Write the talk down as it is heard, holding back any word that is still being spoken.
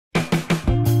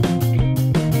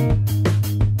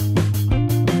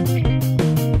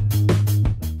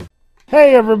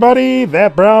Hey everybody,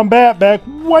 that brown bat back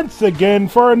once again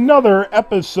for another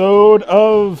episode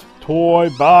of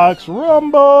ToyBox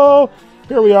Rumble.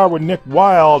 Here we are with Nick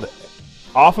Wilde,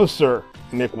 Officer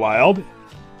Nick Wilde.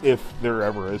 If there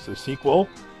ever is a sequel,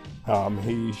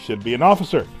 he should be an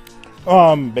officer,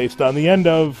 based on the end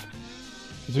of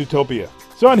Zootopia.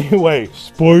 So anyway,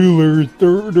 spoilers.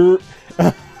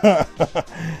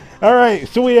 All right,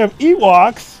 so we have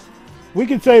Ewoks. We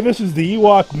could say this is the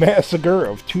Ewok Massacre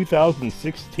of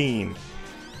 2016.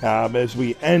 As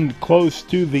we end close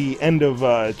to the end of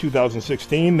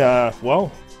 2016,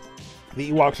 well,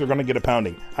 the Ewoks are going to get a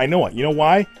pounding. I know it. You know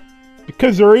why?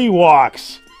 Because they're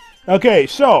Ewoks. Okay,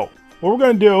 so what we're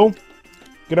going to do,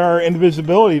 get our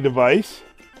invisibility device,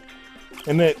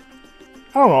 and I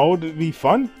don't know, would it be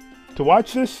fun to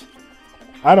watch this?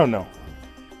 I don't know.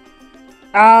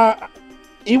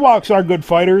 Ewoks are good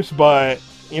fighters, but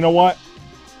you know what?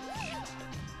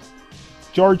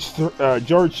 George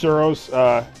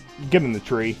Soros, get in the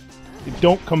tree.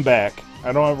 Don't come back.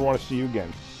 I don't ever want to see you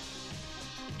again.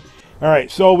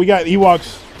 Alright, so we got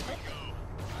Ewoks.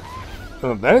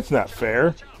 Oh, that's not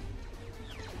fair.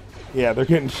 Yeah, they're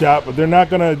getting shot, but they're not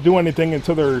going to do anything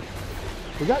until they're...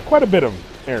 We got quite a bit of them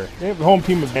there. They have the home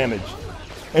team advantage.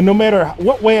 And no matter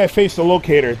what way I face the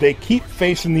locator, they keep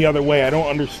facing the other way. I don't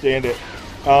understand it.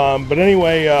 But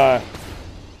anyway,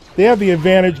 they have the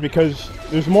advantage because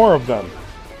there's more of them.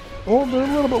 Well, they're a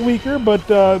little bit weaker, but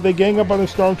they gang up on the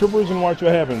Stormtroopers and watch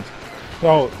what happens.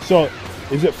 So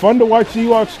is it fun to watch the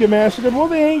Ewoks get massacred? Well,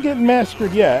 they ain't getting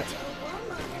massacred yet.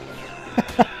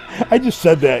 I just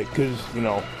said that because, you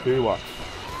know, they're Ewoks.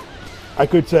 I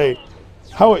could say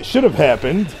how it should have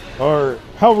happened, or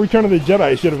how Return of the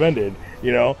Jedi should have ended,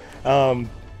 you know.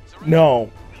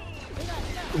 No.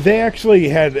 They actually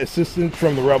had assistance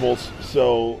from the Rebels,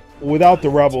 so without the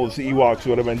Rebels, the Ewoks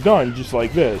would have been done just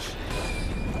like this.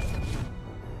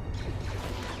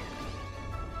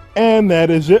 And that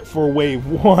is it for wave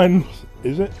 1.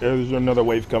 Is it? Or is there another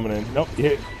wave coming in? Nope.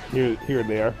 Here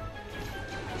they are.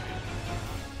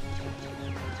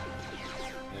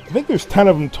 I think there's 10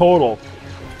 of them total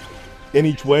in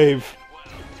each wave.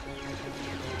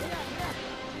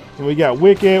 And we got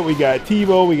Wicket, we got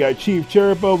Teebo, we got Chief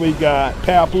Chirpa, we got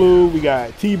Paplu, we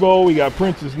got Teebo, we got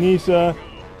Princess Nisa,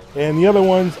 and the other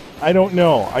ones, I don't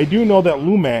know. I do know that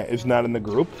Lumat is not in the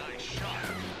group.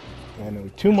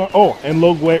 And 2 more. Oh, and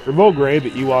Logray,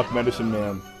 the Ewok medicine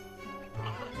man.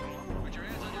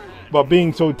 But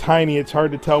being so tiny, it's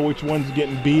hard to tell which one's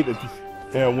getting beat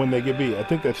when they get beat. I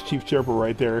think that's Chief Chirpa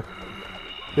right there.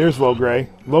 There's Logray.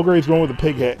 Logray's the one with the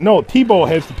pig hat. No, Teebo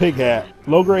has the pig hat.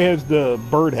 Logray has the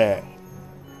bird hat.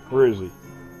 Where is he?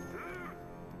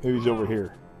 Maybe he's over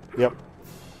here. Yep.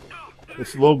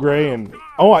 It's Logray and...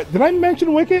 Oh, did I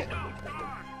mention Wicket?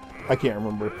 I can't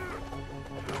remember.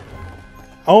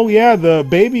 Oh, yeah, the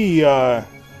baby...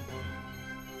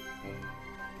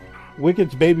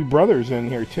 Wicket's baby brother's in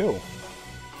here, too.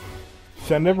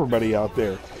 Send everybody out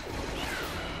there.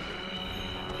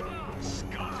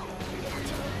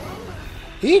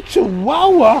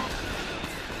 Chihuahua.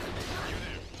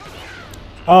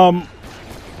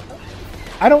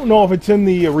 I don't know if it's in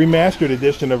the remastered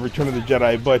edition of Return of the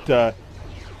Jedi, but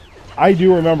I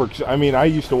do remember, 'cause, I mean, I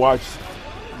used to watch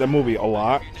the movie a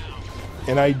lot,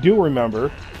 and I do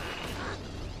remember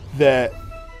that...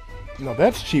 No,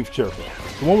 that's Chief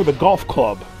Chirpa, the one with the golf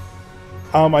club.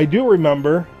 I do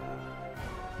remember...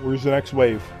 Where's the next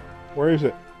wave? Where is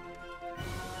it?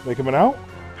 Are they coming out?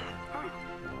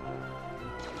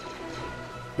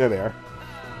 There they are.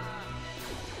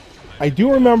 I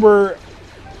do remember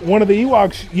one of the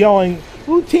Ewoks yelling,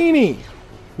 "Routini,"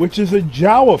 which is a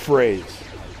Jawa phrase.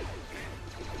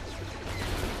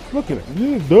 Look at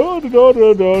it. Da, da, da,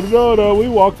 da, da, da, da. We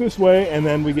walk this way, and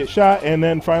then we get shot, and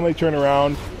then finally turn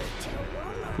around.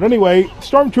 But anyway,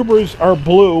 Stormtroopers are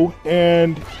blue,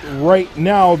 and right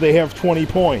now they have 20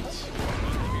 points.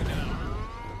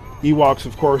 Ewoks,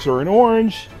 of course, are in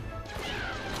orange.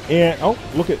 And, oh,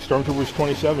 look at Stormtroopers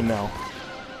 27 now.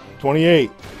 28.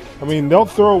 I mean, they'll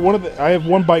throw one of the... I have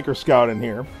one biker scout in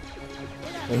here.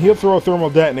 And he'll throw a thermal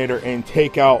detonator and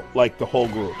take out, like, the whole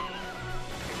group.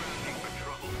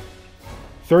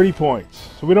 30 points.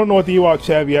 So we don't know what the Ewoks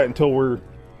have yet until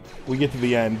we get to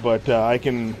the end. But you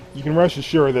can rest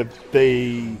assured that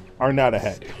they are not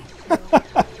ahead.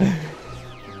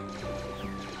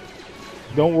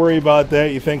 Don't worry about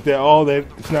that. You think that, oh,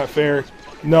 it's not fair.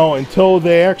 No, until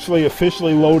they actually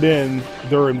officially load in,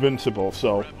 they're invincible.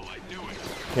 So,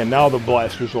 and now the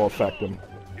blasters will affect them,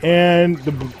 and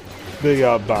the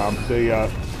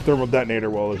thermal detonator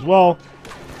will as well.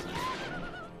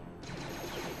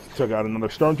 took out another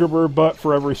Stormtrooper, but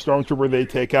for every Stormtrooper they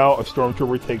take out, a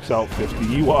Stormtrooper takes out 50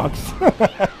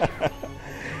 Ewoks.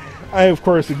 I, of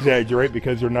course, exaggerate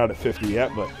because they're not at 50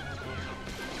 yet, but...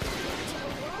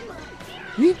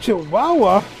 Ye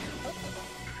Chihuahua!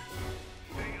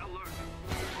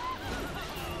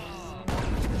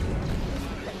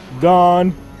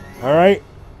 Gone. Alright.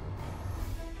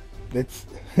 It's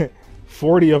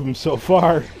 40 of them so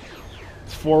far.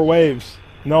 It's 4 waves.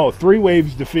 No, 3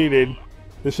 waves defeated.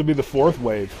 This will be the 4th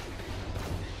wave.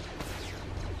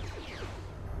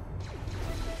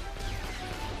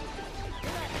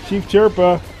 Chief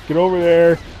Chirpa, get over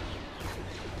there.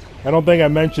 I don't think I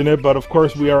mentioned it, but of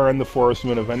course we are in the Forest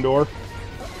Moon of Endor.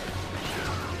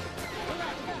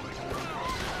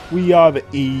 We are the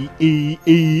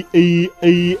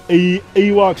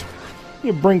Ewoks.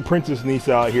 You bring Princess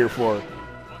Nisa out here for.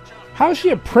 How's she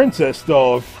a princess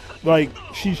though? If, like,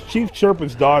 she's Chief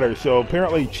Chirpa's daughter, so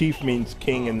apparently Chief means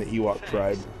king in the Ewok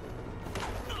tribe.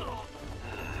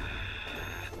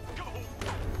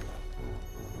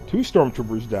 Two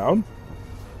Stormtroopers down.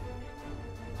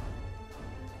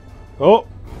 Oh.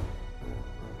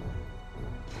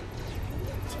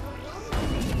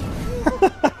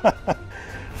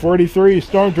 43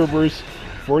 Stormtroopers.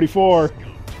 44.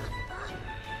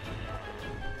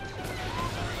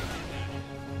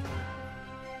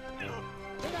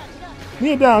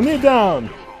 Knee down, knee down.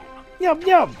 Yub,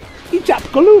 yub. Eachop,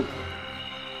 galoop.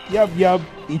 Yub, yub.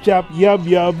 Eachop, yub,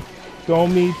 yub.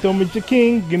 Tommy, your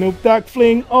king. Ganoop, doc,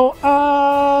 fling. Oh,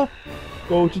 ah.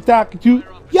 Go to talk to.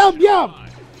 Yub, yub.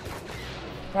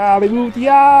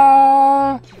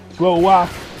 Hallelujah. Glow,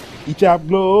 Eachop,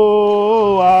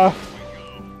 glow,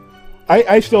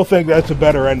 I still think that's a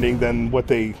better ending than what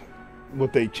they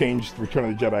changed Return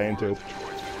of the Jedi into.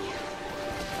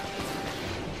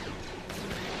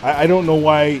 I don't know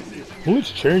why. Well,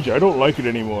 let's change it. I don't like it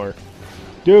anymore.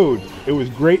 Dude, it was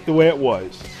great the way it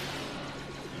was.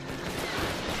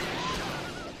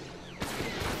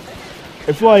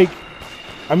 It's like,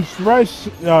 I'm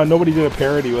surprised nobody did a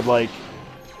parody with like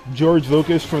George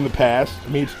Lucas from the past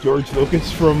meets George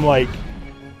Lucas from like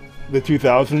the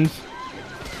 2000s.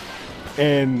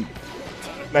 And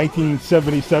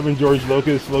 1977 George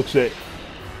Lucas looks at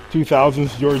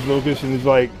 2000s George Lucas and is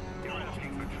like,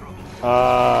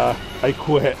 I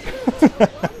quit.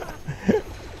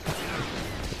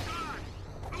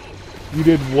 You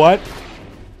did what?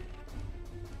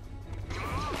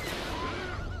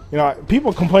 You know,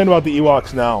 people complain about the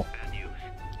Ewoks now.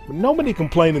 But nobody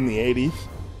complained in the 80s.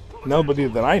 Nobody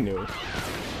that I knew.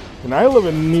 And I live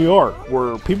in New York,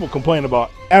 where people complain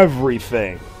about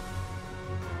everything.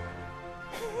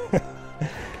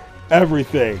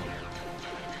 Everything.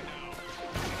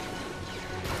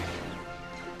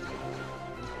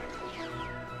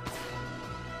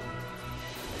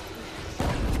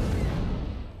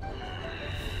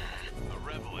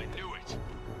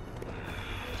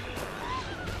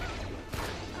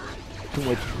 Too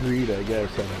much greed, I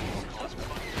guess. I don't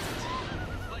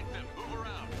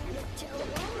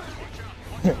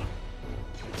know.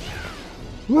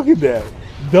 Look at that.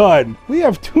 Done. We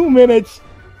have 2 minutes.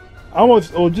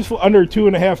 Almost, well, just under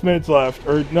 2.5 minutes left.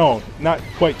 Or, no, not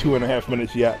quite 2.5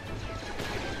 minutes yet.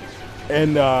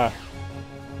 And, the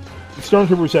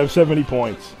Stormtroopers have 70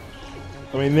 points.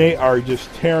 I mean, they are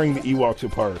just tearing the Ewoks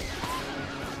apart.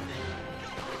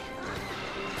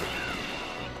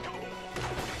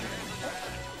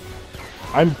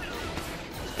 I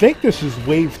think this is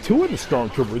wave 2 of the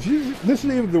Stormtroopers. This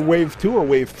is either wave 2 or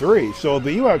wave 3. So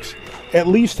the Ewoks at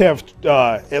least have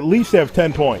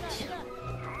 10 points.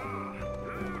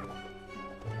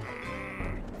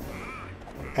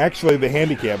 Actually, the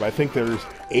handicap, I think there's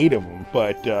 8 of them,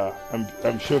 but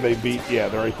I'm sure they beat. Yeah,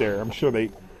 they're right there. I'm sure they.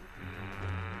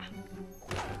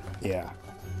 Yeah.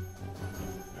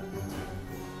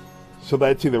 So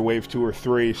that's either wave 2 or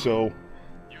 3. So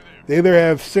they either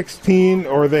have 16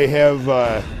 or they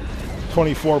have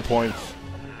 24 points.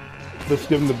 Let's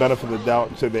give them the benefit of the doubt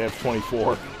and say they have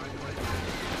 24.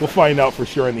 We'll find out for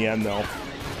sure in the end, though.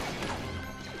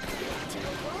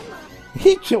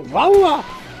 Chihuahua!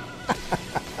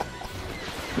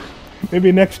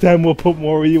 Maybe next time we'll put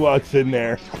more Ewoks in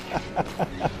there.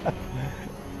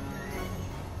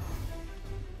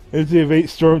 Let's see if 8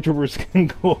 Stormtroopers can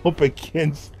go up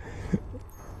against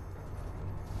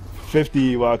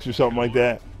 50 Ewoks or something like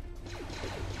that.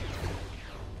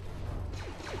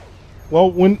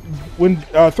 Well, when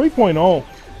 3.0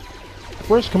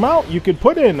 first come out, you could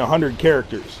put in 100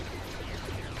 characters.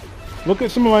 Look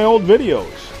at some of my old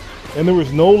videos, and there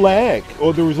was no lag.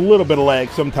 Oh, there was a little bit of lag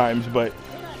sometimes, but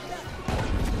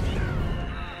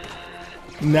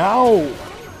now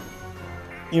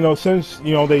you know, since,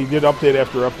 you know, they did update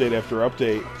after update after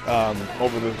update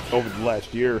over the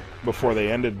last year before they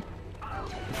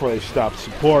stopped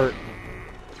support,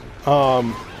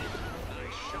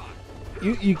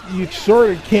 you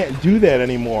sort of can't do that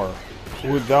anymore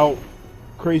without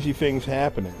crazy things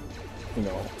happening, you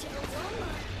know.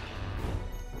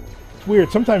 It's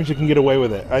weird. Sometimes you can get away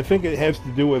with it. I think it has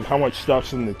to do with how much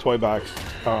stuff's in the toy box.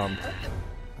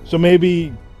 So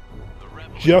maybe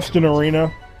just an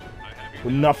arena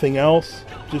with nothing else.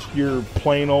 Just your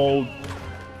plain old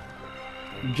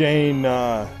Jane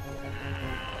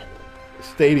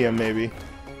stadium, maybe.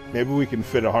 Maybe we can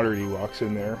fit 100 Ewoks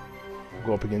in there.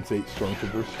 Go up against 8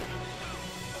 Stormtroopers.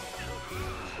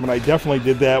 I mean, I definitely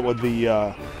did that with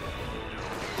the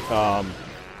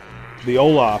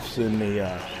Olafs and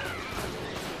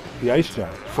the Ice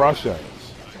Giants, Frost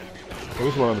Giants. That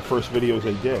was one of the first videos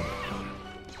I did.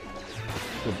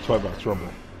 The ToyBox Rumble.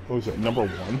 What was it, number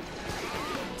 1? I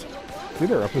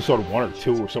think they're episode 1 or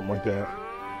 2 or something like that.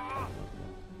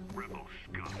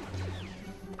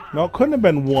 No, it couldn't have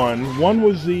been 1. 1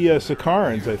 was the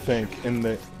Sakarans, I think, in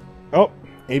the... Oh,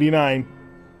 89.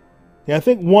 Yeah, I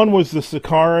think 1 was the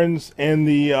Sakarans and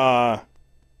the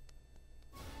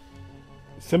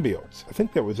symbiotes. I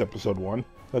think that was episode 1.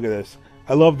 Look at this.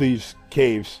 I love these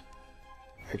caves.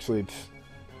 Actually, it's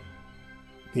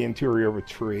the interior of a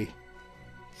tree.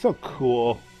 So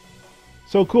cool.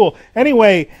 So cool.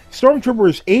 Anyway,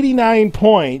 Stormtroopers, 89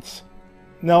 points.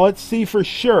 Now let's see for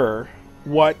sure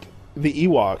what the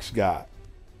Ewoks got.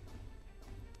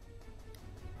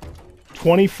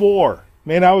 24.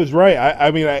 Man, I was right.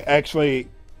 I mean,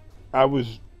 I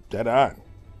was dead on.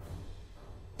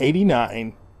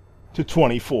 89 to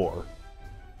 24.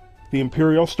 The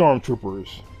Imperial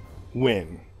Stormtroopers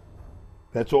win.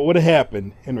 That's what would have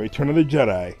happened in Return of the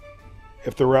Jedi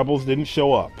if the Rebels didn't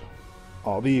show up.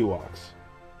 All the Ewoks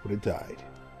would have died.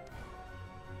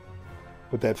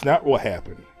 But that's not what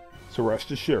happened. So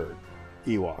rest assured,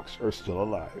 Ewoks are still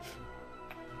alive.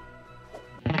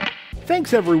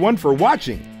 Thanks everyone for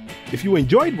watching. If you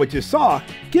enjoyed what you saw,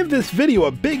 give this video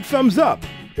a big thumbs up.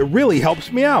 It really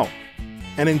helps me out.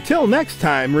 And until next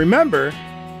time, remember,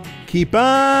 keep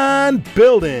on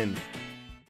building.